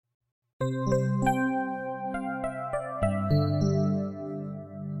Hello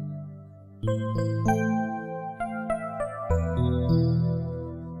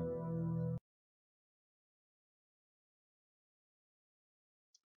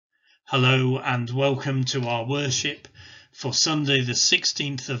and welcome to our worship for Sunday the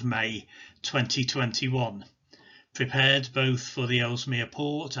 16th of May 2021, prepared both for the Ellesmere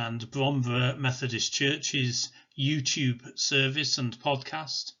Port and Bromberg Methodist Church's YouTube service and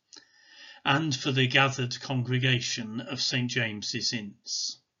podcast, and for the gathered congregation of St James's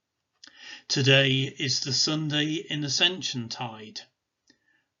Inns. Today is the Sunday in Ascension Tide,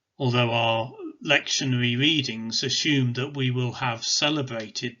 although our lectionary readings assume that we will have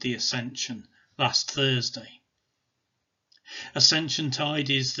celebrated the Ascension last Thursday. Ascension Tide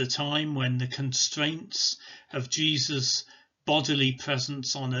is the time when the constraints of Jesus' bodily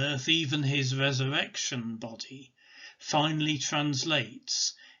presence on earth, even his resurrection body, finally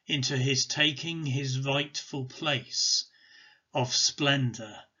translates into his taking his rightful place of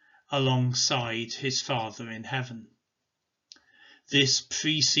splendour alongside his Father in heaven. This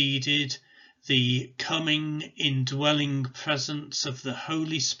preceded the coming indwelling presence of the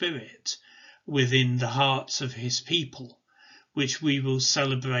Holy Spirit within the hearts of his people, which we will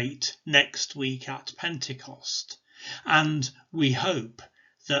celebrate next week at Pentecost. And we hope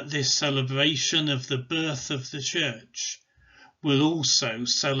that this celebration of the birth of the Church will also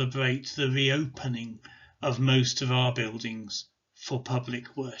celebrate the reopening of most of our buildings for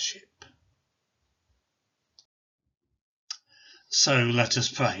public worship. So let us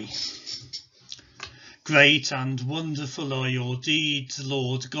pray. Great and wonderful are your deeds,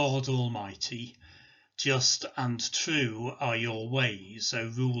 Lord God Almighty. Just and true are your ways, O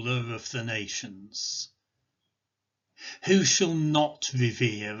ruler of the nations. Who shall not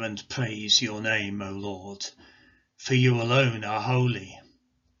revere and praise your name, O Lord? For you alone are holy.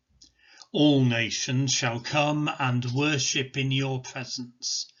 All nations shall come and worship in your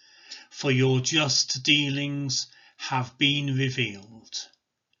presence, for your just dealings have been revealed.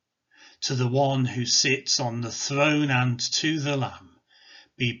 To the one who sits on the throne and to the Lamb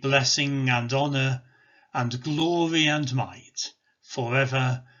be blessing and honour and glory and might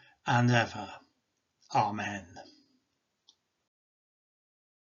forever and ever. Amen.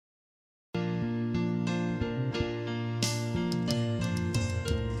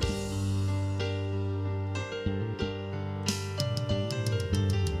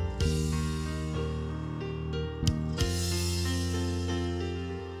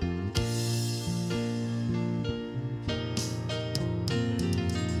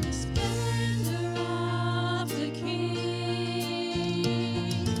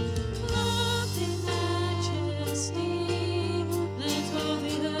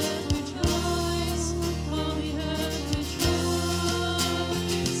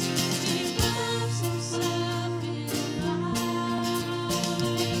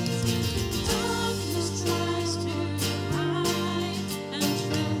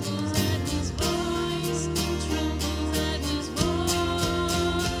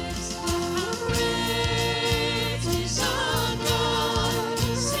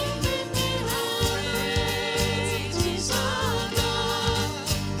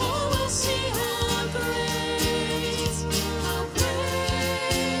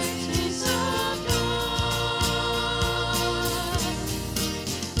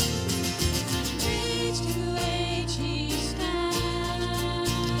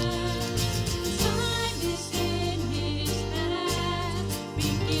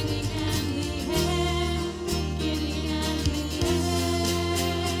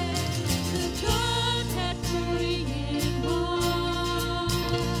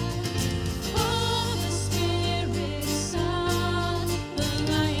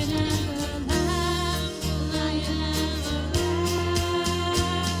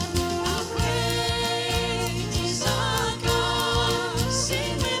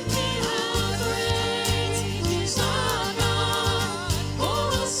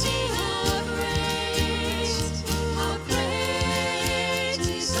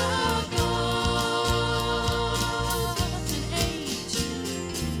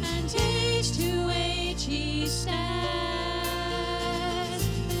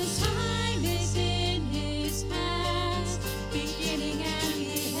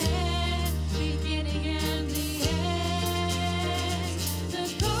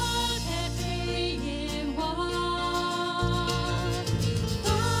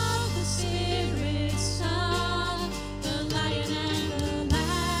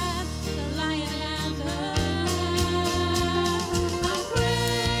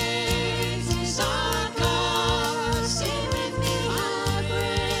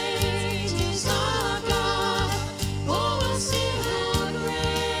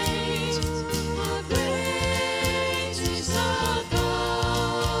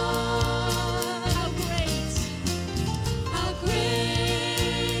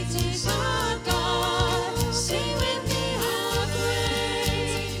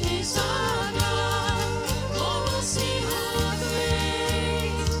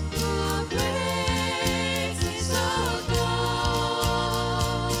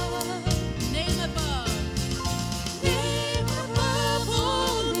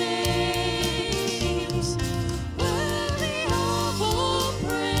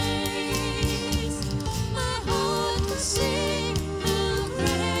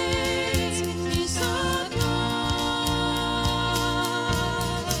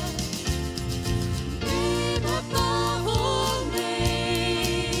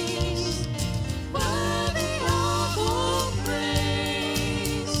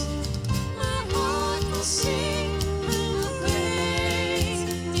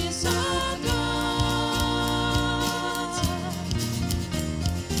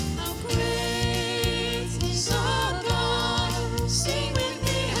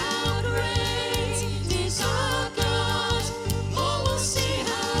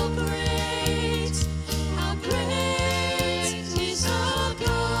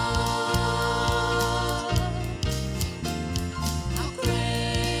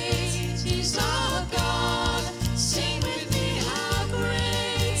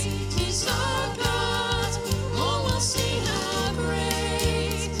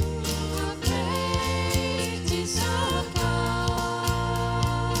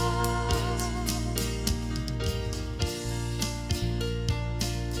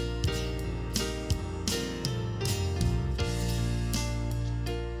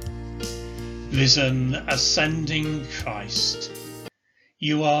 Risen, ascending Christ,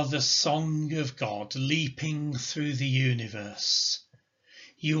 you are the song of God leaping through the universe.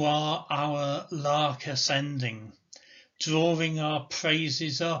 You are our lark ascending, drawing our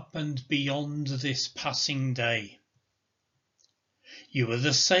praises up and beyond this passing day. You are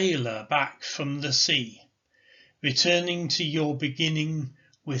the sailor back from the sea, returning to your beginning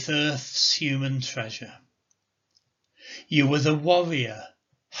with earth's human treasure. You are the warrior,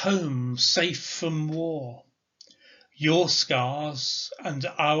 home safe from war. Your scars and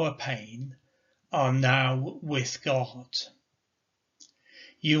our pain are now with God.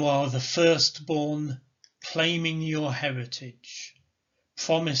 You are the firstborn, claiming your heritage,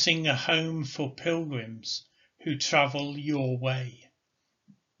 promising a home for pilgrims who travel your way.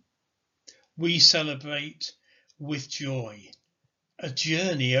 We celebrate with joy a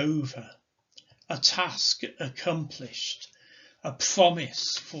journey over, a task accomplished, a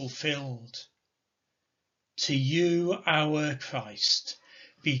promise fulfilled. To you, our Christ,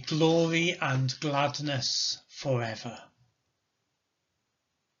 be glory and gladness forever.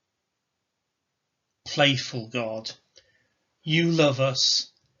 Playful God, you love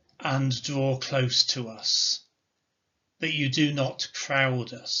us and draw close to us, but you do not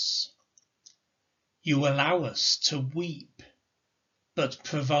crowd us. You allow us to weep, but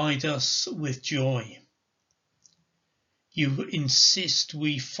provide us with joy. You insist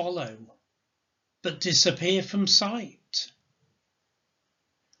we follow, but disappear from sight.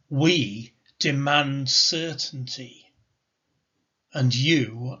 We demand certainty, and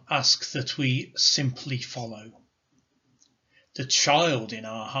you ask that we simply follow. The child in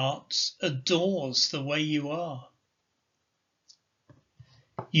our hearts adores the way you are.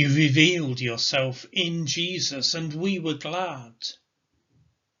 You revealed yourself in Jesus, and we were glad.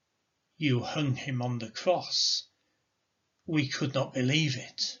 You hung him on the cross. We could not believe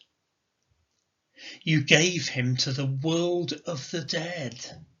it. You gave him to the world of the dead.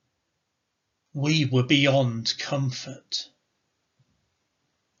 We were beyond comfort.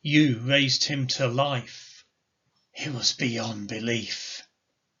 You raised him to life. It was beyond belief.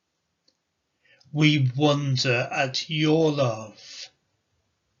 We wonder at your love.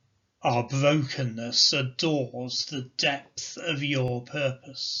 Our brokenness adores the depth of your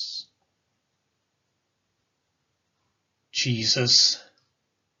purpose. Jesus,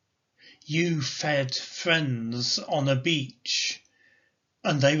 you fed friends on a beach,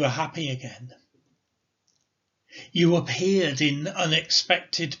 and they were happy again. You appeared in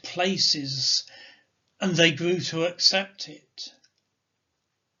unexpected places, and they grew to accept it.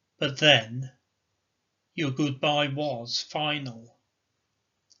 But then, your goodbye was final.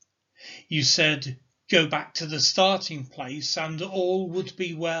 You said, go back to the starting place and all would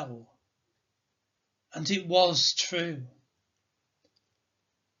be well. And it was true.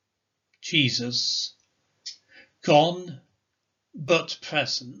 Jesus, gone but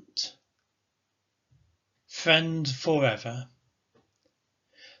present, friend forever.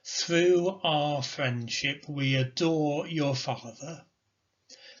 Through our friendship we adore your Father,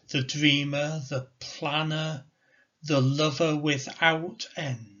 the dreamer, the planner, the lover without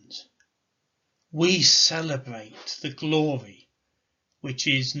end. We celebrate the glory which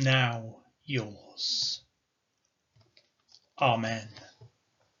is now yours. Amen.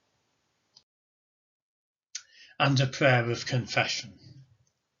 And a prayer of confession.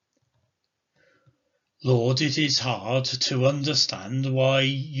 Lord, it is hard to understand why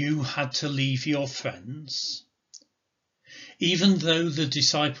you had to leave your friends. Even though the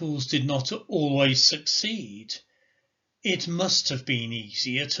disciples did not always succeed, it must have been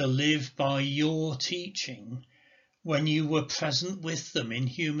easier to live by your teaching when you were present with them in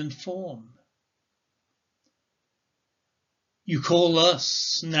human form. You call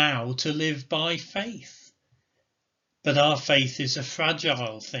us now to live by faith, but our faith is a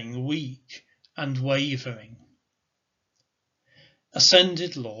fragile thing, weak and wavering.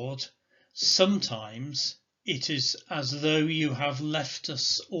 Ascended Lord, sometimes it is as though you have left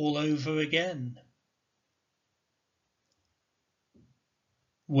us all over again.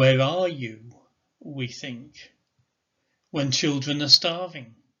 Where are you, we think, when children are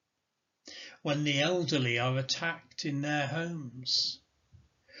starving, when the elderly are attacked in their homes,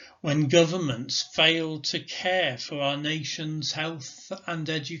 when governments fail to care for our nation's health and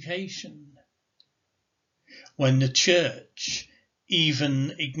education, when the church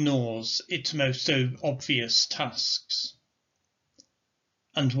even ignores its most obvious tasks,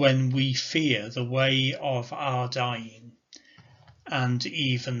 and when we fear the way of our dying and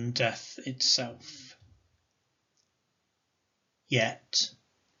even death itself. Yet,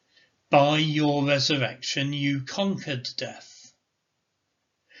 by your resurrection you conquered death.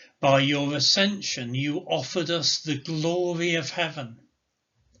 By your ascension you offered us the glory of heaven.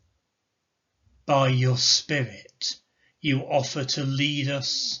 By your Spirit you offer to lead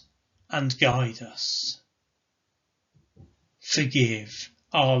us and guide us. Forgive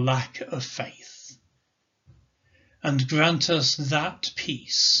our lack of faith and grant us that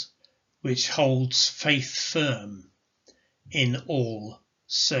peace which holds faith firm in all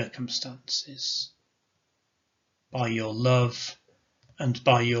circumstances. By your love and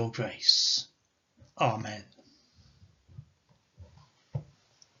by your grace. Amen.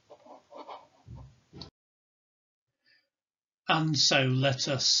 And so let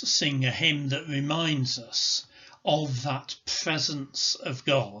us sing a hymn that reminds us of that presence of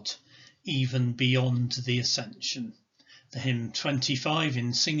God even beyond the ascension. The hymn 25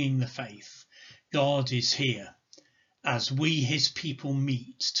 in Singing the Faith. God is here as we his people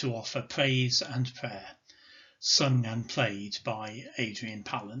meet to offer praise and prayer. Sung and played by Adrian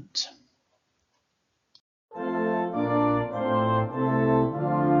Pallant.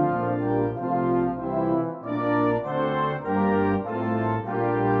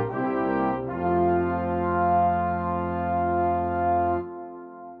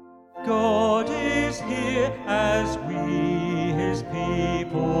 God is here as we his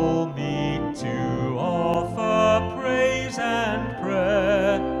people meet to offer praise and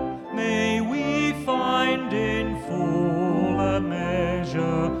prayer. May we find in full a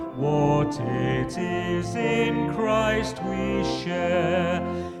measure what it is in Christ we share.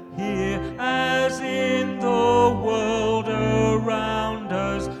 Here as in the world around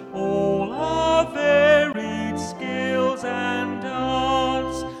us, all our varied skills and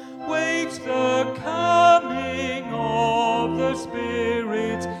arts wait the coming of the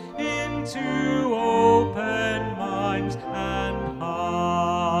Spirit into open minds and hearts.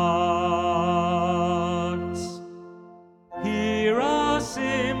 Here are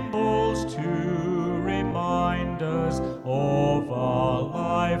symbols to remind us of our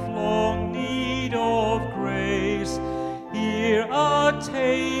lifelong need of grace. Here are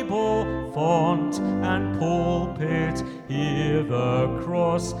table, font, and pulpit. Here the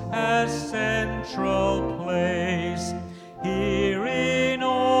cross has central place. Here in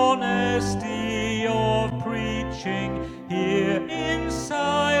honesty of preaching, here in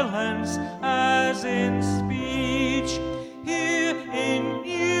silence as in speech, here in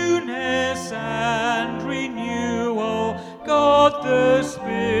newness and renewal, God the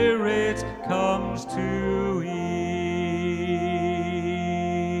Spirit comes to each.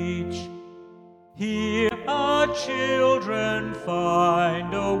 Here our children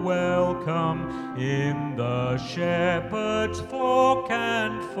find a welcome in the shepherd's flock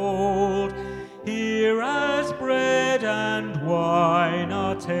and fold. Here as bread and wine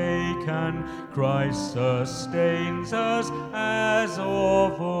are taken, Christ sustains us as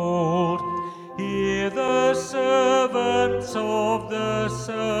of old. Here the servants of the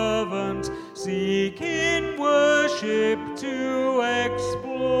servant seek in worship to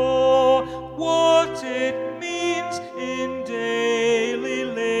explore what it means in daily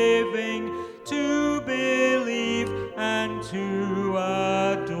living to believe and to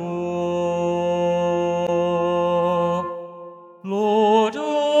adore. Lord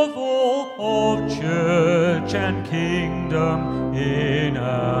of all, of church and kingdom, in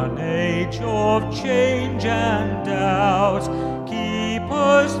an age of change and doubt, keep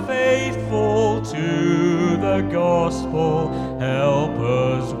us faithful to the gospel, help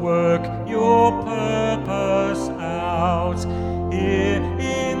us work your purpose out. Here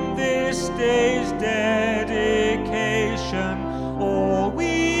in this day's dedication, all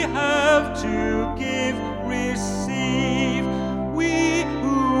we have to give, receive. We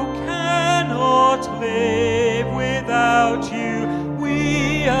who cannot live without you,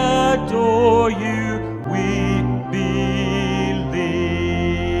 we adore you, we believe.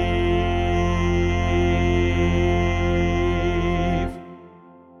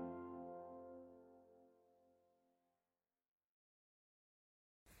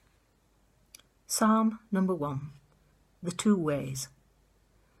 Psalm number 1. The Two Ways.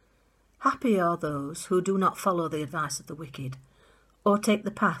 Happy are those who do not follow the advice of the wicked, or take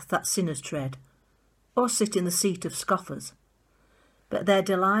the path that sinners tread, or sit in the seat of scoffers. But their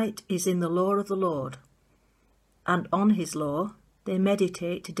delight is in the law of the Lord, and on his law they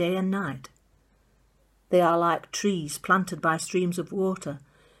meditate day and night. They are like trees planted by streams of water,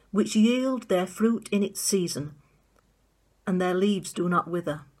 which yield their fruit in its season, and their leaves do not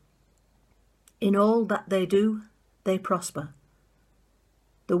wither. In all that they do, they prosper.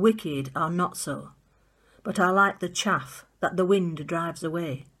 The wicked are not so, but are like the chaff that the wind drives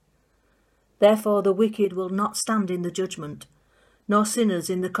away. Therefore the wicked will not stand in the judgment, nor sinners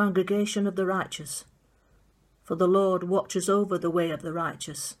in the congregation of the righteous. For the Lord watches over the way of the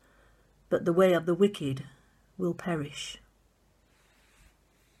righteous, but the way of the wicked will perish.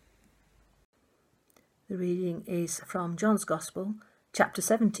 The reading is from John's Gospel, chapter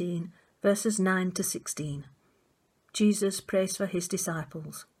 17, verses 9 to 16. Jesus prays for his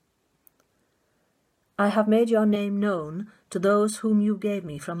disciples. I have made your name known to those whom you gave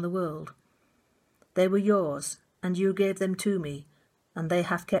me from the world. They were yours, and you gave them to me, and they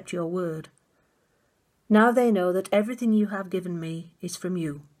have kept your word. Now they know that everything you have given me is from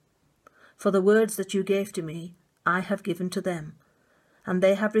you. For the words that you gave to me, I have given to them, and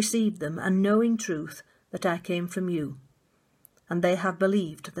they have received them, and know in truth that I came from you, and they have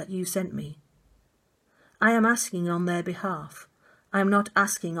believed that you sent me. I am asking on their behalf. I am not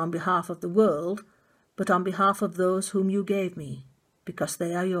asking on behalf of the world, but on behalf of those whom you gave me, because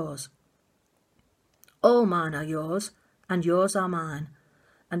they are yours. All mine are yours, and yours are mine,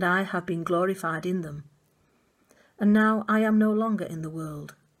 and I have been glorified in them. And now I am no longer in the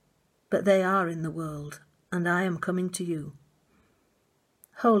world, but they are in the world, and I am coming to you.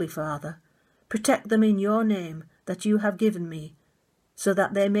 Holy Father, protect them in your name that you have given me, so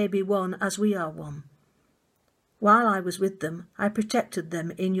that they may be one as we are one. While I was with them, I protected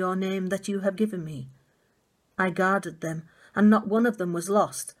them in your name that you have given me. I guarded them, and not one of them was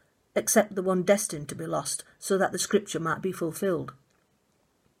lost, except the one destined to be lost, so that the scripture might be fulfilled.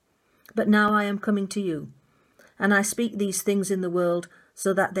 But now I am coming to you, and I speak these things in the world,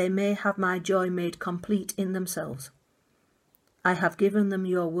 so that they may have my joy made complete in themselves. I have given them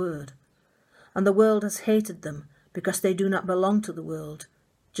your word, and the world has hated them, because they do not belong to the world,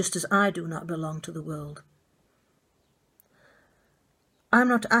 just as I do not belong to the world. I am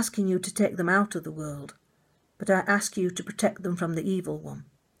not asking you to take them out of the world, but I ask you to protect them from the evil one.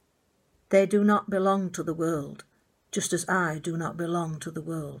 They do not belong to the world, just as I do not belong to the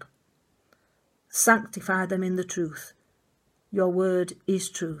world. Sanctify them in the truth. Your word is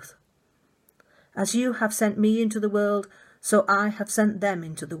truth. As you have sent me into the world, so I have sent them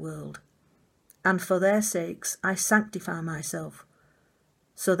into the world. And for their sakes I sanctify myself,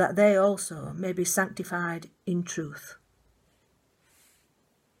 so that they also may be sanctified in truth.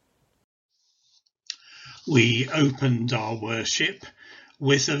 We opened our worship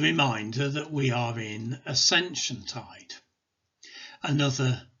with a reminder that we are in Ascension Tide,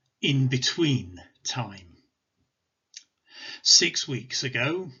 another in-between time. 6 weeks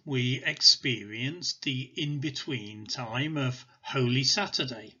ago, we experienced the in-between time of Holy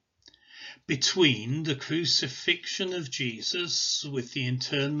Saturday, between the crucifixion of Jesus with the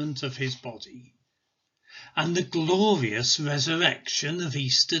interment of his body and the glorious resurrection of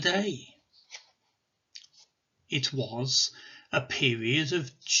Easter Day. It was a period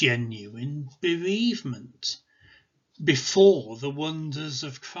of genuine bereavement before the wonders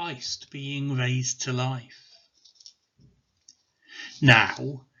of Christ being raised to life.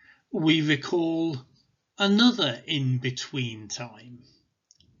 Now we recall another in-between time.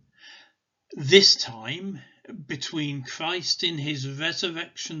 This time between Christ in his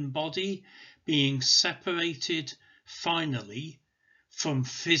resurrection body being separated finally from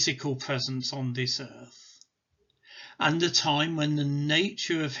physical presence on this earth, and the time when the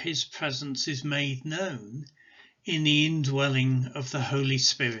nature of his presence is made known in the indwelling of the Holy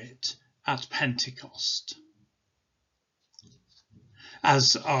Spirit at Pentecost.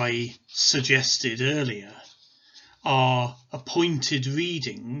 As I suggested earlier, our appointed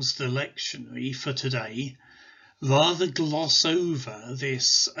readings, the lectionary for today, rather gloss over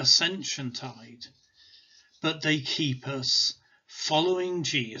this Ascension Tide, but they keep us following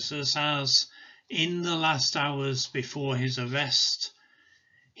Jesus as, in the last hours before his arrest,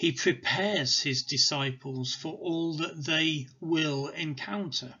 he prepares his disciples for all that they will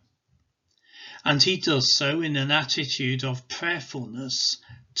encounter. And he does so in an attitude of prayerfulness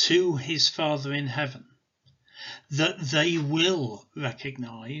to his Father in heaven, that they will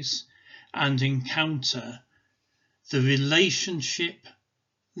recognize and encounter the relationship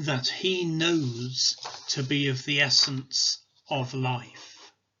that he knows to be of the essence of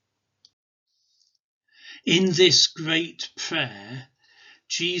life. In this great prayer,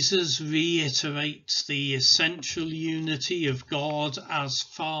 Jesus reiterates the essential unity of God as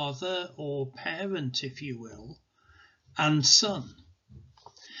Father or parent, if you will, and Son,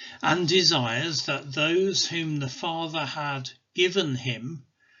 and desires that those whom the Father had given him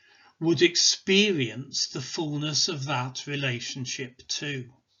would experience the fullness of that relationship too.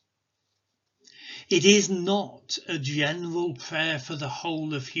 It is not a general prayer for the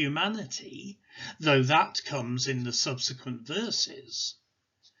whole of humanity, though that comes in the subsequent verses.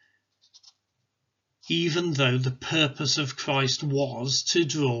 even though the purpose of Christ was to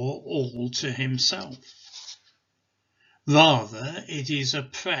draw all to himself. Rather, it is a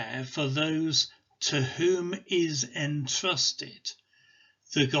prayer for those to whom is entrusted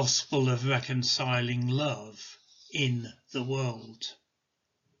the gospel of reconciling love in the world.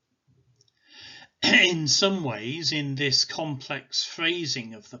 In some ways, in this complex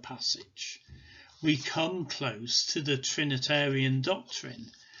phrasing of the passage, we come close to the Trinitarian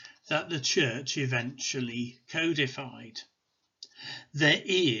doctrine that the Church eventually codified. There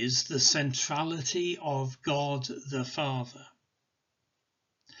is the centrality of God the Father,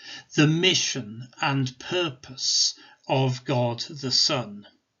 the mission and purpose of God the Son,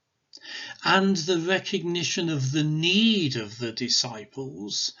 and the recognition of the need of the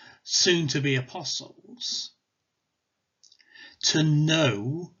disciples, soon to be apostles, to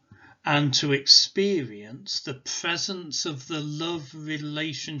know and to experience the presence of the love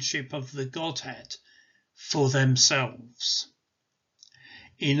relationship of the Godhead for themselves,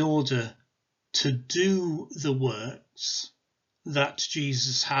 in order to do the works that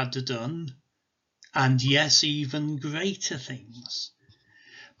Jesus had done, and yes, even greater things,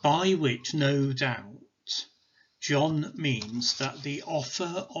 by which no doubt John means that the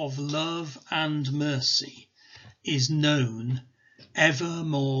offer of love and mercy is known ever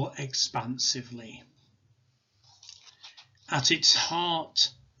more expansively. At its heart,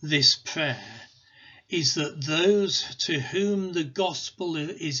 this prayer is that those to whom the gospel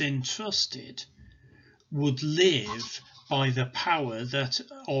is entrusted would live by the power that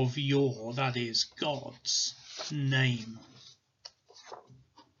is God's name.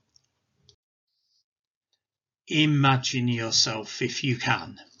 Imagine yourself, if you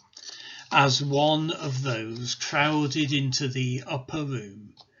can, as one of those crowded into the upper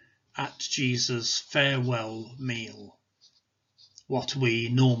room at Jesus' farewell meal, what we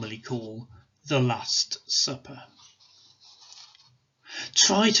normally call the Last Supper.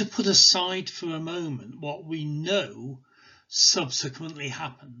 Try to put aside for a moment what we know subsequently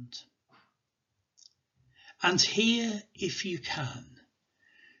happened, and hear, if you can,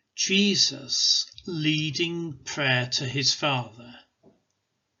 Jesus leading prayer to his Father,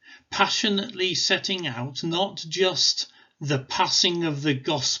 passionately setting out not just the passing of the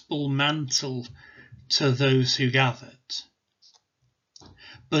gospel mantle to those who gathered,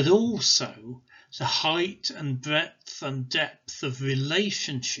 but also the height and breadth and depth of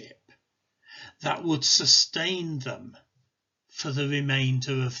relationship that would sustain them for the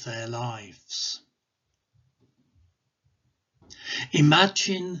remainder of their lives.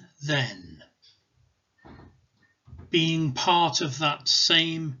 Imagine then being part of that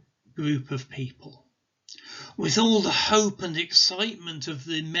same group of people, with all the hope and excitement of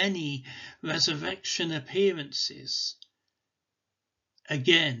the many resurrection appearances,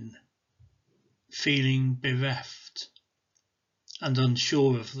 again feeling bereft and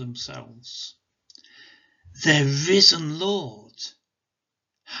unsure of themselves. Their risen Lord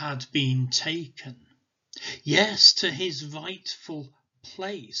had been taken, yes, to his rightful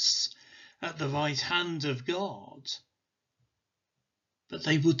place at the right hand of God, but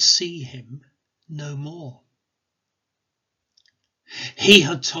they would see him no more. He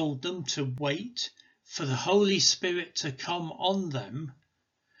had told them to wait for the Holy Spirit to come on them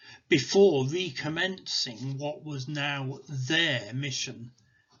before recommencing what was now their mission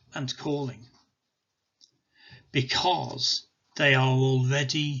and calling, because they are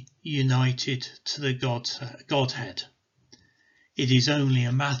already united to the Godhead. It is only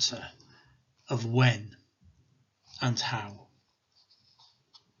a matter of when and how.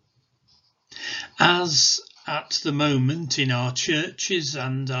 As at the moment in our churches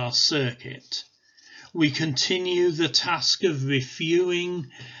and our circuit, we continue the task of reviewing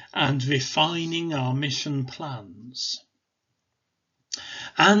and refining our mission plans.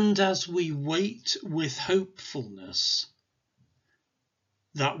 And as we wait with hopefulness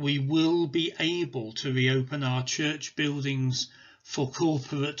that we will be able to reopen our church buildings for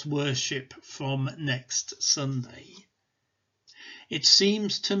corporate worship from next Sunday, it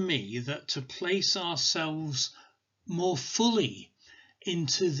seems to me that to place ourselves more fully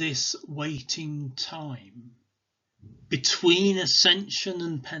into this waiting time between Ascension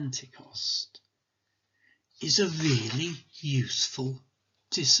and Pentecost is a really useful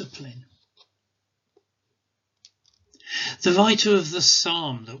discipline. The writer of the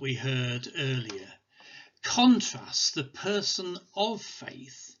psalm that we heard earlier contrasts the person of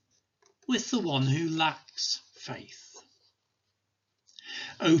faith with the one who lacks faith,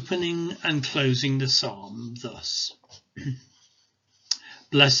 opening and closing the psalm thus: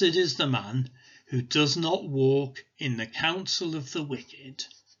 Blessed is the man who does not walk in the counsel of the wicked,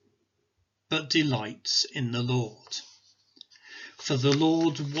 but delights in the Lord. For the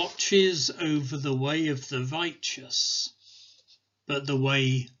Lord watches over the way of the righteous, but the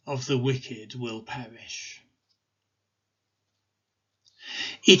way of the wicked will perish.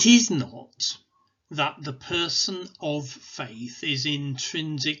 It is not that the person of faith is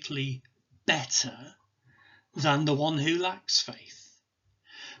intrinsically better than the one who lacks faith,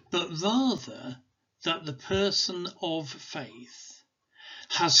 but rather that the person of faith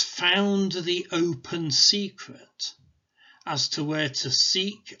has found the open secret as to where to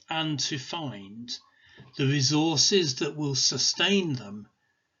seek and to find the resources that will sustain them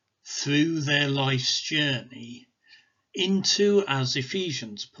through their life's journey into, as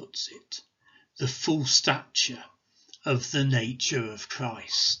Ephesians puts it, the full stature of the nature of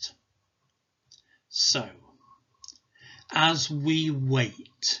Christ. So, as we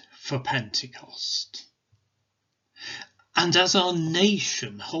wait for Pentecost, and as our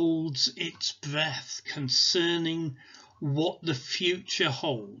nation holds its breath concerning what the future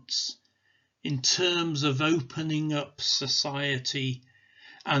holds in terms of opening up society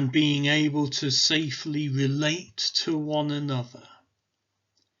and being able to safely relate to one another,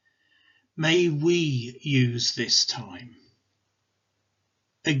 may we use this time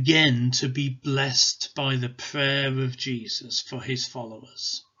again to be blessed by the prayer of Jesus for his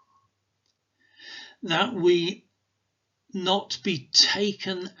followers, that we not be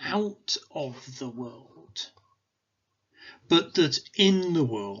taken out of the world, but that in the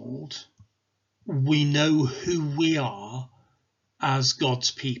world we know who we are as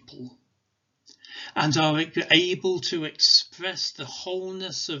God's people and are able to express the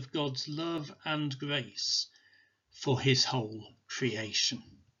wholeness of God's love and grace for his whole creation.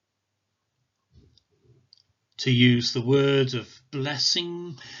 To use the word of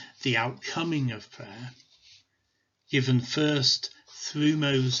blessing, the outcoming of prayer, given first through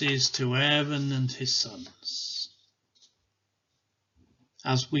Moses to Aaron and his sons.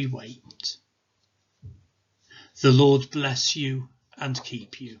 As we wait, the Lord bless you and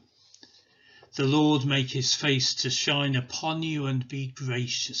keep you. The Lord make his face to shine upon you and be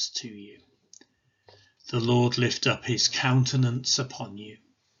gracious to you. The Lord lift up his countenance upon you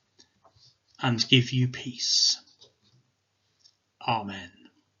and give you peace. Amen.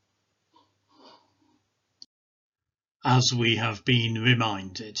 As we have been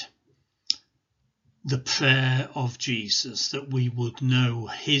reminded, the prayer of Jesus that we would know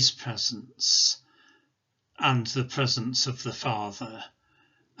his presence and the presence of the Father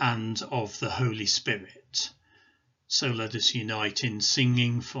and of the Holy Spirit. So let us unite in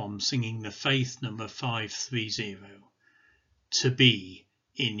singing from Singing the Faith number 530, To Be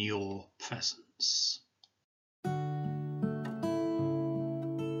in Your Presence.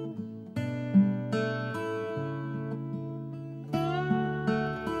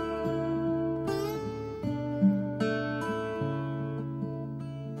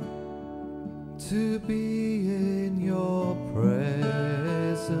 To be in your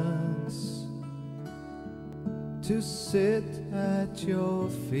presence, to sit at your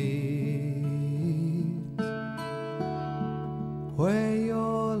feet, where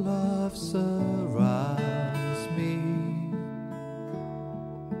your love surrounds me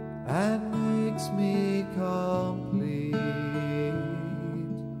and makes me complete.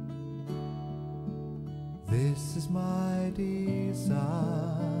 This is my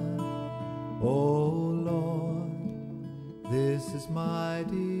desire. Oh Lord, this is my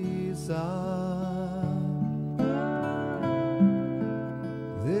desire.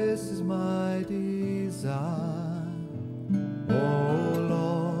 This is my desire. Oh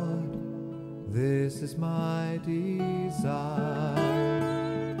Lord, this is my desire.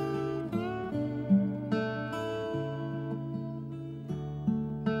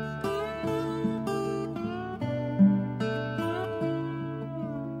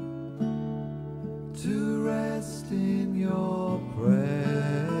 To rest in your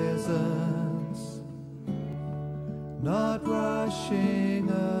presence, not rushing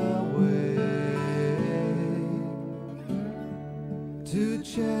away, to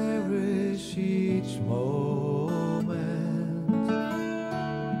cherish each moment.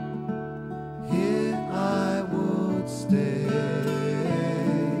 Here I would stay.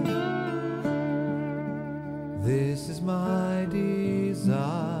 This is my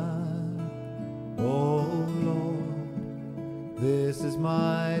desire. Oh Lord, this is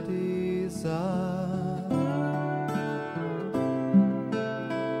my desire.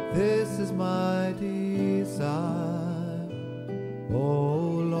 This is my desire.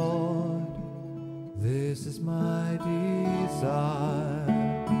 Oh Lord, this is my desire.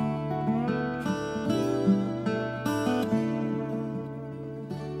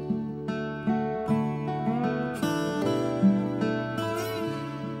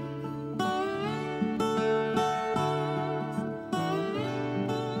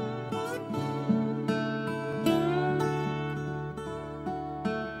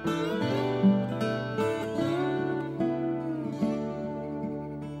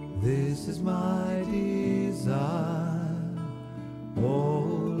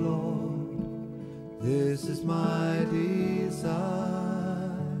 is my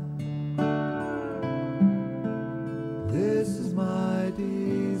desire. This is my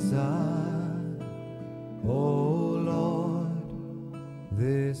desire. Oh Lord,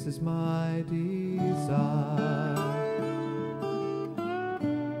 this is my desire.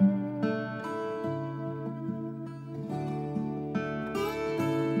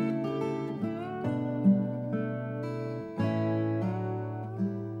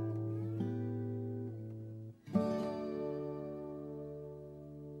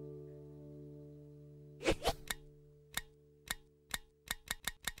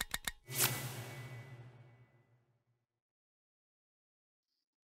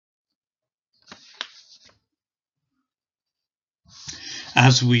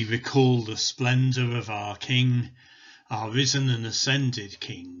 As we recall the splendour of our King, our risen and ascended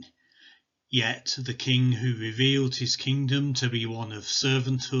King, yet the King who revealed his kingdom to be one of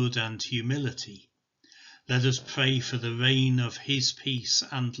servanthood and humility, let us pray for the reign of his peace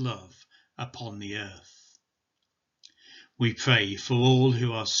and love upon the earth. We pray for all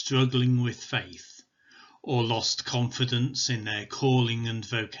who are struggling with faith or lost confidence in their calling and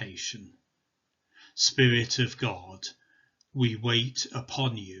vocation. Spirit of God, we wait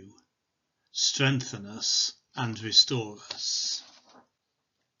upon you. Strengthen us and restore us.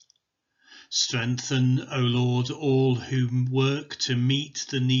 Strengthen, O Lord, all who work to meet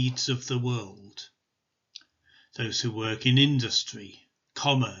the needs of the world, those who work in industry,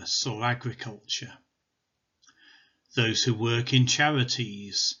 commerce or agriculture, those who work in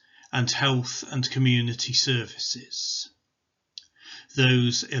charities and health and community services,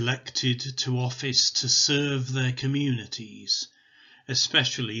 those elected to office to serve their communities,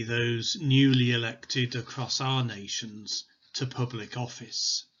 especially those newly elected across our nations to public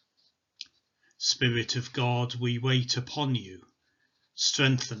office. Spirit of God, we wait upon you.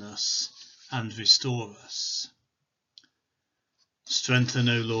 Strengthen us and restore us. Strengthen,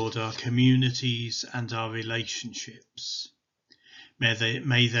 O Lord, our communities and our relationships.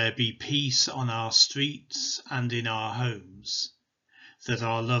 May there be peace on our streets and in our homes, that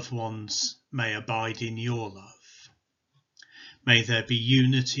our loved ones may abide in your love. May there be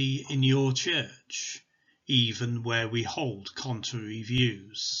unity in your church, even where we hold contrary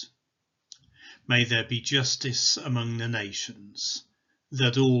views. May there be justice among the nations,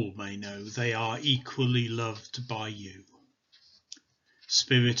 that all may know they are equally loved by you.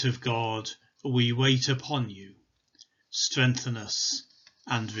 Spirit of God, we wait upon you. Strengthen us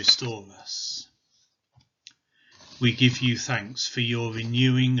and restore us. We give you thanks for your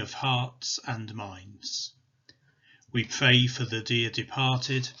renewing of hearts and minds. We pray for the dear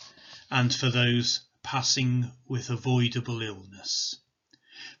departed and for those passing with avoidable illness,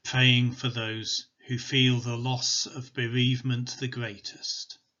 praying for those who feel the loss of bereavement the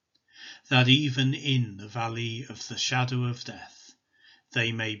greatest, that even in the valley of the shadow of death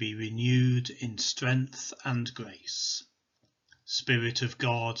they may be renewed in strength and grace. Spirit of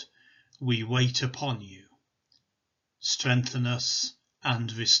God, we wait upon you. Strengthen us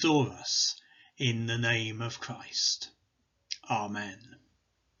and restore us in the name of Christ. Amen.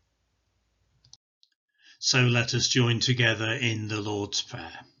 So let us join together in the Lord's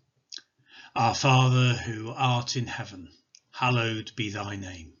Prayer. Our Father, who art in heaven, hallowed be thy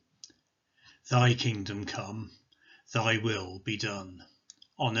name. Thy kingdom come, thy will be done,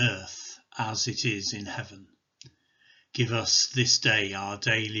 on earth as it is in heaven. Give us this day our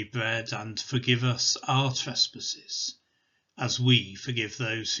daily bread, and forgive us our trespasses, as we forgive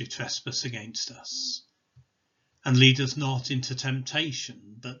those who trespass against us. And lead us not into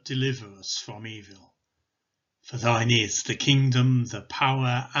temptation, but deliver us from evil. For thine is the kingdom, the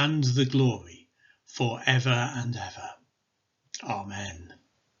power, and the glory, for ever and ever. Amen.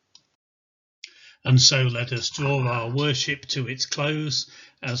 And so let us draw our worship to its close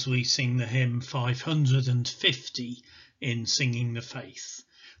as we sing the hymn 550 in Singing the Faith.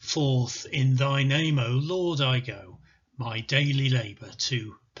 Forth in thy name, O Lord, I go, my daily labour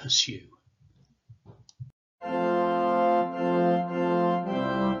to pursue.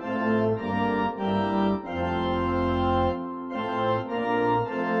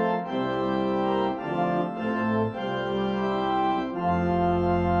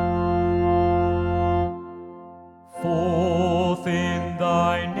 Forth in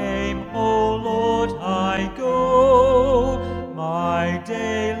thy name, O Lord, I go, my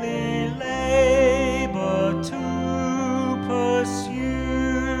daily labour to pursue.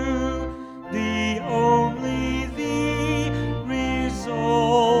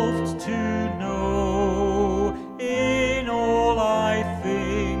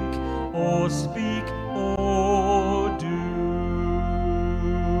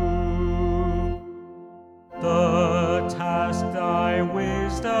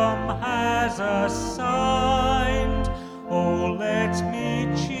 has assigned. Oh, let me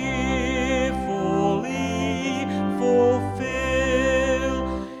cheerfully fulfill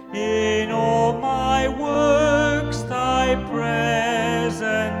in all my works thy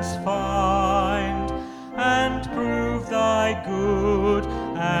presence find, and prove thy good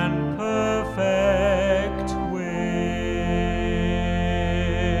and perfect will.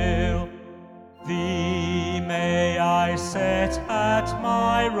 Thee may I set at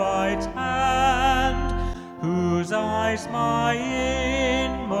my right hand, whose eyes my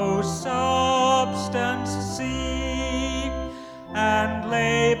inmost substance see, and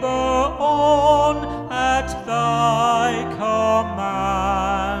labor on at thy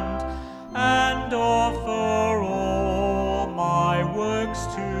command, and offer all my works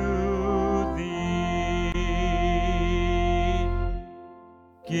to thee.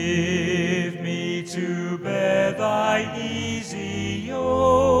 Give me to bear thy easy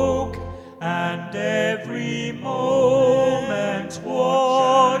yoke, and every moment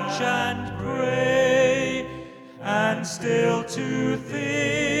watch and pray, and still to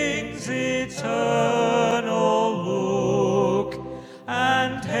things eternal look,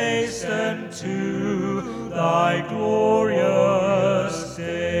 and hasten to thy glorious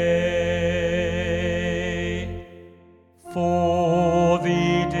day. For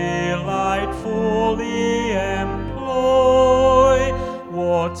thee delightfully employ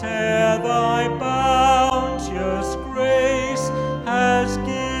whate'er thy bounteous grace has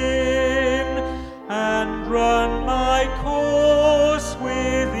given, and run my course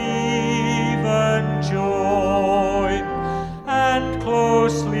with even joy, and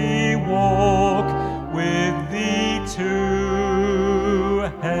closely walk with thee to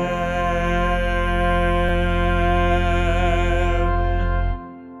heaven.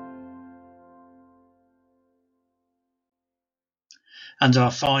 And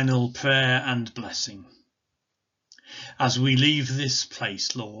our final prayer and blessing. As we leave this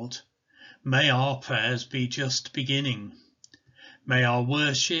place, Lord, may our prayers be just beginning. May our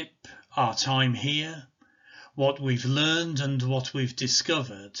worship, our time here, what we've learned and what we've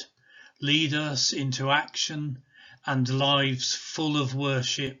discovered, lead us into action and lives full of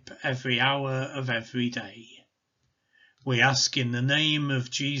worship every hour of every day. We ask in the name of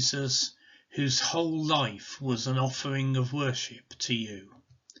Jesus, whose whole life was an offering of worship to you.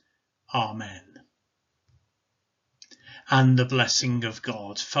 Amen. And the blessing of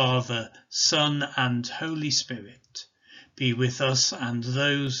God, Father, Son, and Holy Spirit, be with us and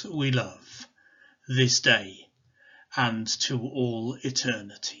those we love, this day and to all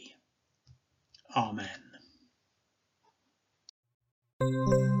eternity. Amen.